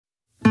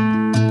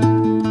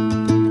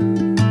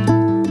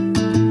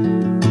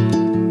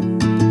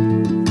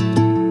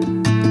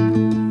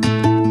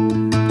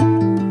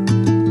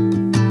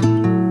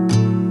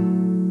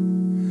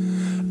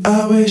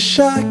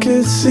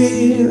could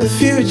see the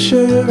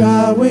future,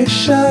 I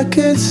wish I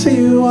could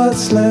see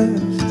what's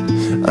left.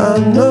 I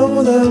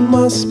know there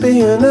must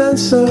be an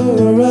answer,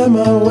 or am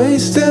I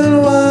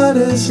wasting what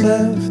is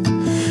left?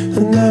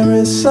 And there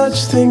is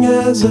such thing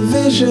as a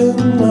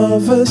vision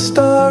of a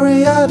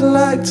story I'd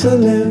like to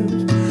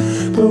live.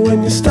 But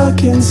when you're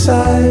stuck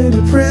inside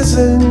a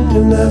prison,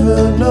 you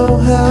never know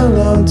how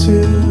long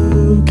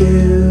to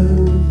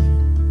give.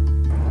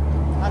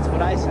 That's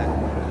what I said.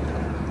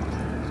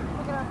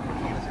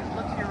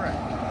 Look to your right.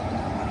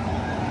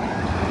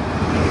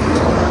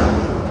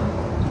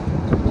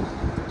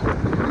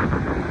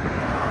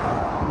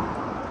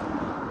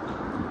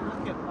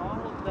 Look at all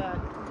of that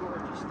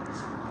gorgeousness.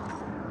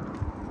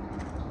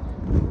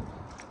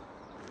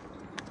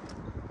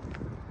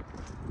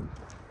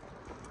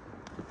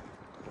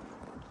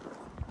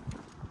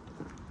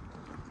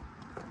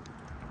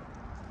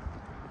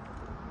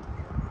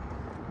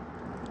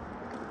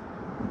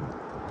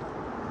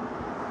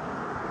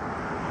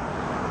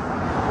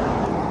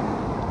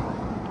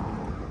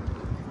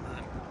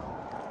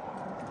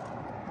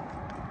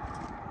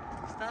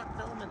 Stop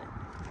filming it.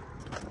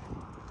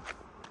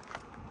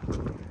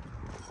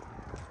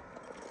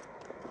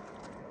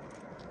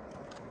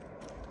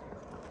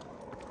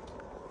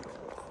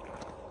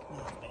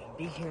 Oh man,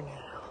 be here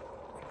now.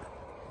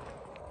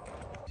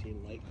 See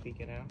light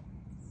peeking out?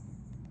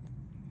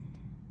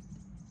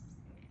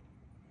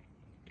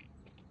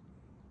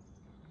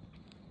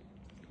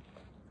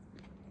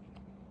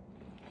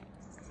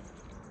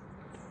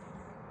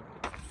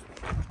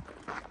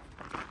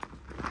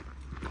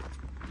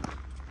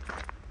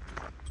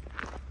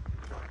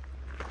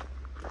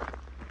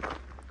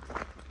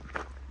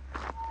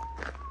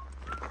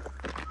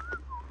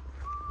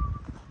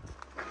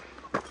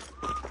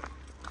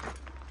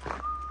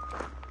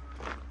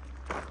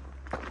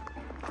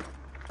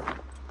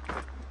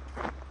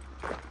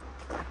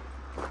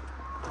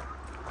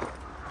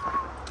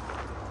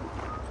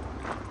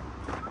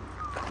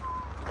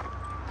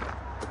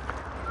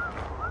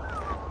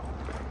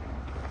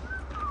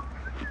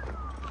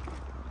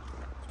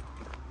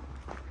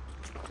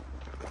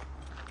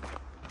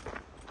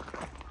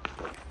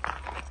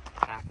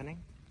 Happening?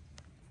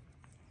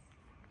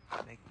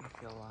 Make me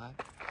feel alive.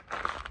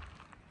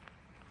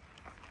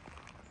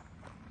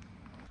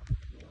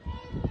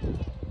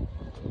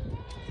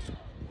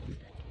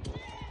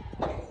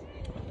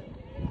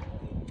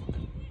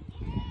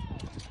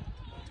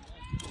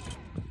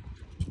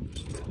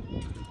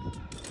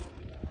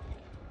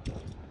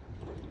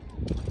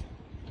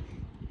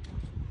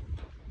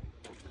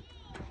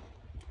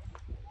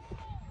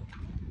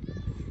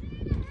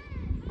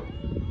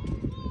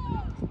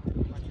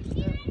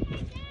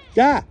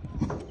 Yeah.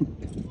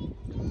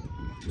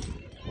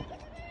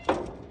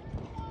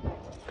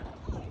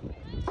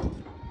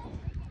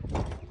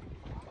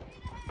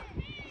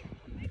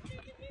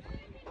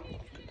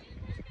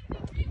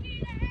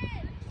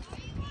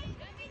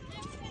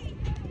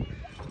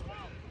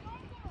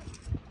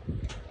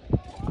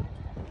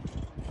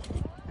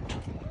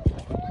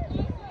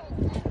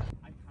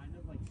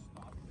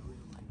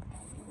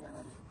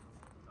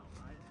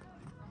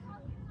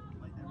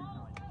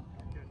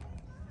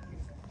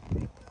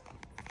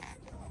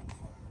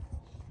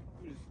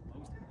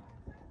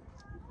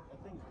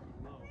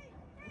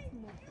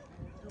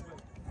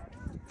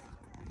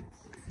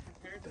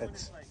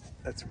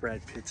 That's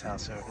Brad Pitt's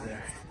house over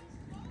there.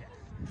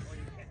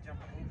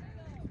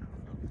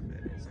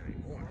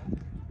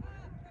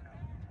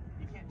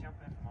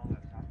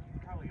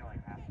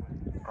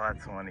 Well,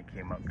 that's the one he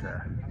came up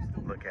to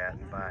look at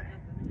and buy.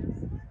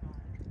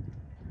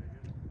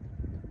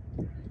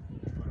 But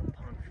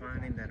upon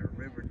finding that a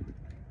river.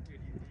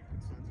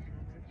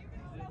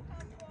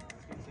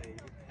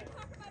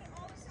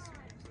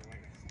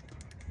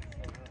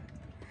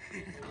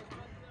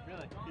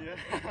 Really?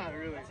 Yeah,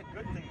 really. That's a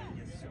good thing that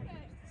you assume.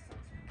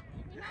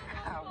 Yeah,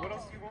 what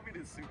else do you want me to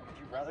assume? Would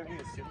you rather me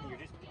assume that you're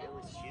just pale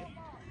as shit?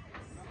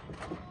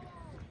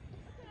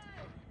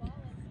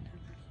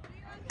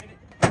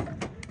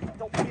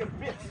 Don't be a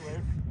bitch,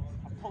 Liv.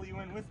 I'll pull you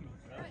in with me.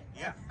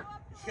 Yeah.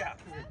 Yeah.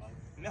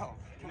 No.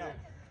 No.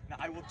 No,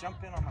 I will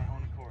jump in on my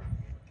own accord,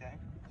 okay?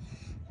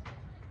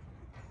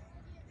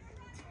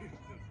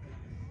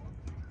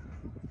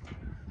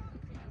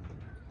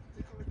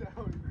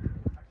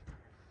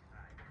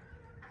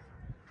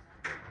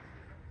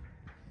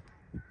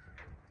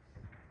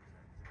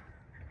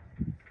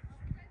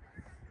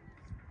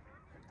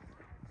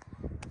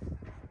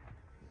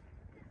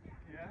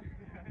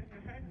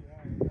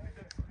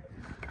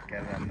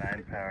 Got it on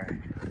 9 power.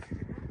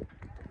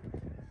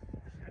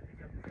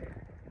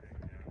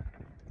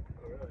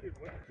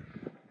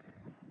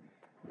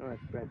 No,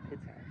 that's Brad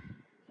Pitt's house.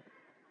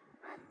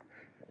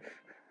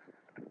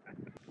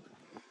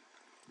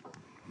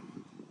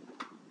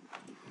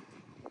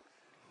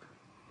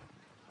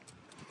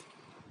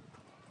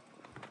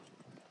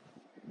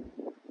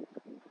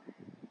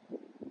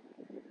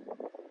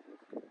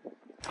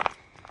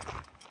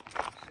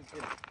 It's a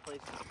good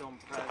place to film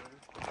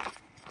private.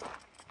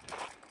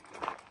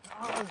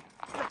 Oh,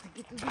 I have to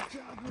get to the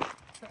job.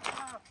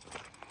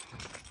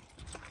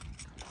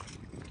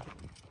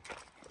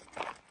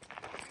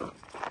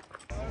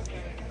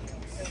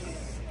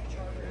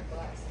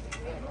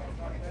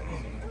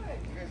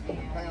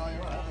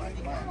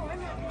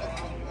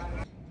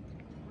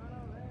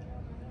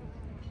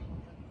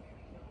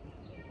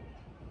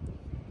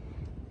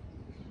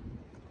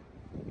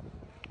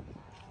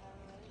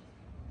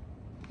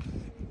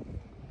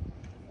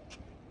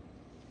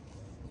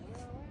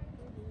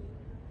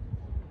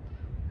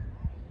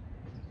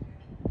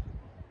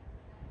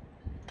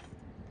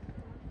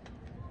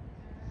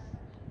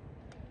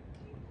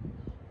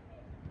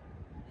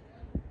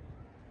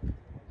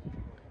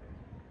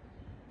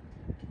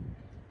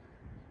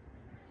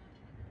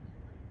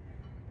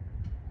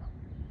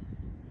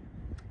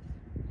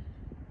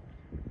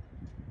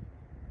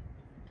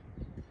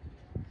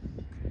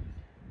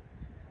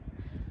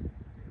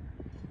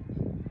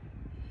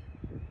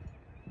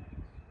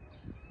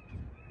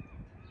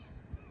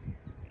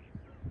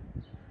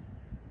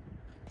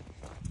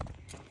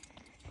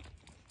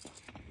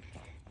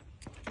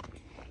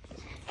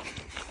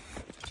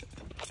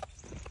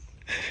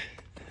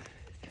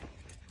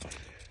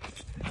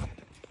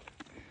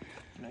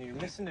 You're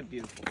missing a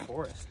beautiful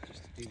forest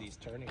just to do these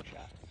turning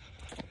shots.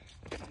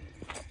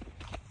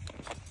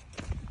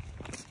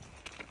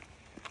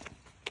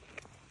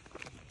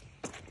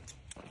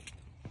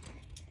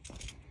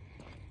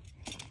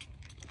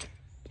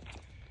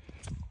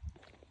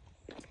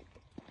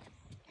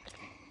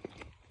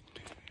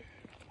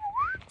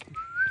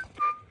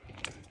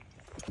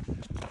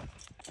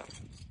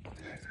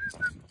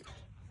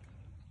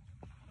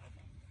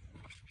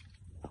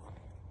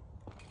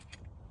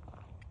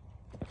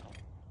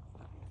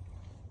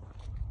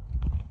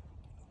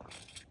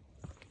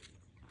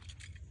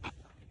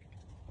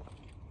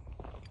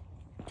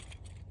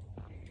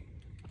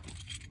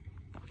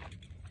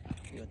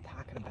 We were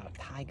talking about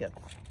tigers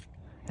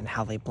and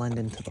how they blend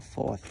into the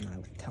forest, and I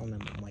was telling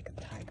them I'm like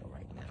a tiger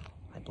right now.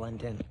 I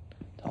blend in to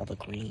all the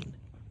green.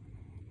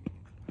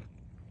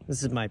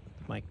 This is my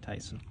Mike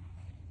Tyson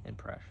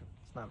impression.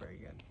 It's not very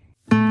good.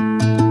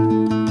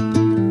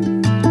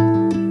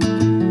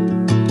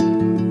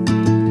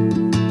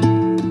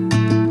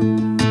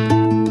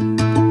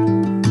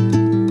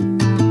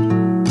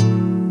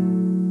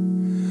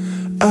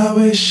 I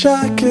wish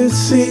I could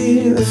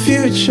see the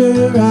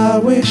future, I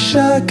wish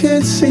I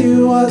could see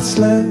what's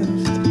left.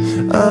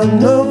 I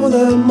know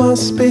there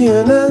must be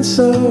an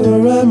answer,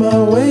 or am I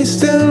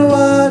wasting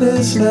what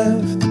is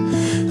left?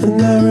 And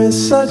there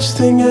is such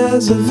thing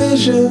as a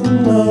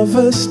vision of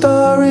a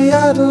story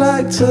I'd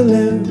like to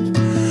live.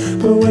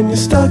 But when you're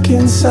stuck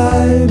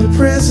inside a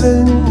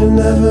prison, you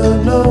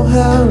never know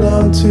how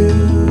long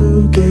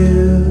to give.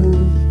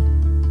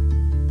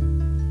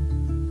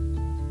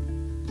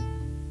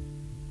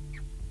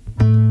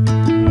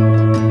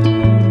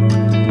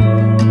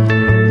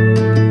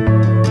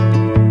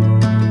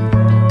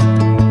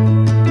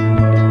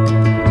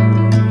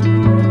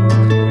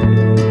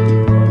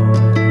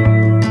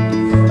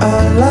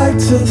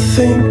 To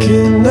think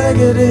in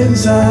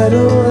negatives, I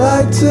don't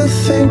like to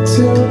think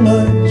too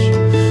much.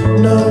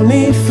 No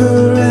need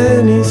for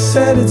any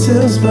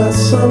sedatives, but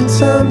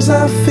sometimes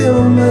I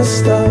feel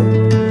messed up.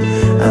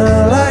 And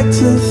I like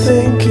to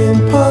think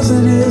in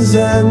positives,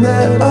 and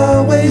that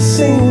always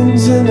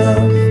seems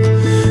enough.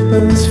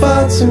 But there's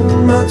far too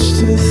much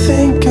to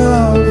think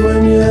of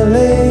when you're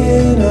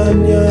laying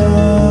on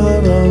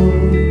your own.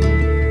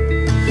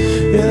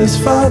 Yeah, there's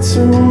far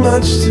too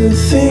much to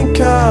think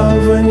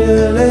of when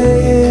you're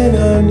laying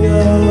on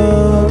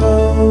your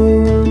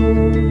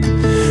own.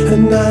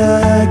 And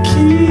I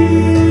keep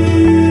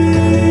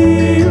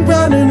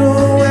running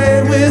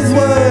away with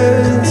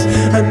words,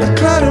 and I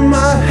clutter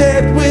my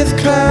head with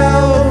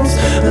clouds,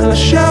 and I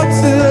shout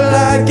till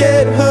I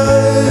get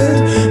heard.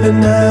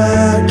 And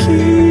I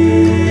keep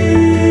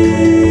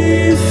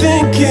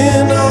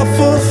thinking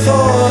awful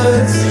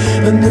thoughts,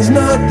 and there's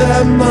not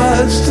that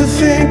much to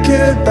think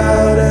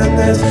about, and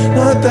there's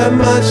not that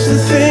much to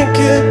think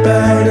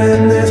about,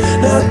 and there's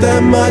not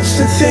that much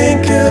to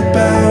think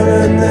about,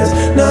 and there's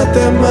not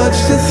that much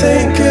to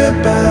think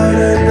about,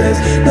 and there's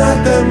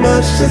not that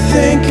much to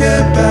think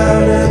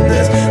about, and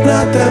there's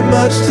not that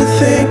much to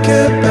think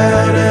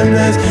about, and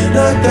there's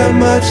not that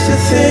much to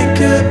think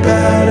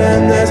about,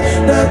 and there's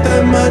not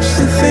that much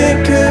to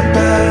think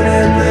about,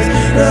 and there's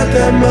not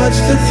that much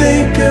to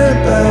think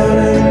about,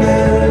 and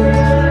there's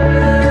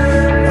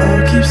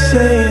keep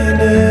saying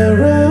it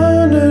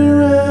round and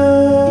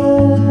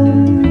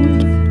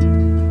round.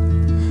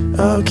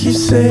 I'll keep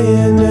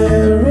saying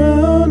it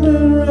round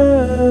and round.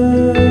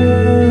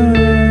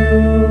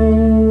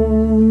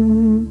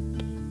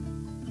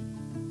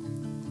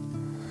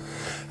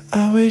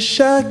 I wish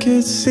I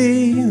could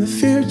see the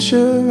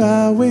future,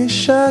 I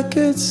wish I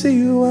could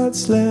see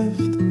what's left.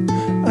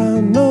 I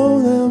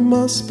know there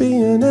must be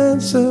an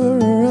answer,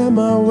 or am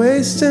I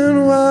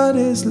wasting what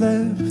is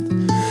left?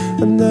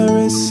 And there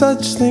is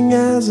such thing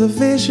as a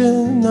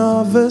vision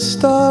of a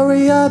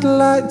story I'd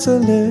like to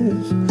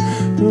live.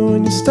 But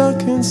when you're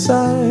stuck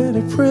inside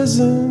a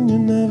prison, you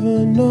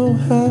never know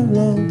how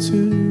long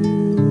to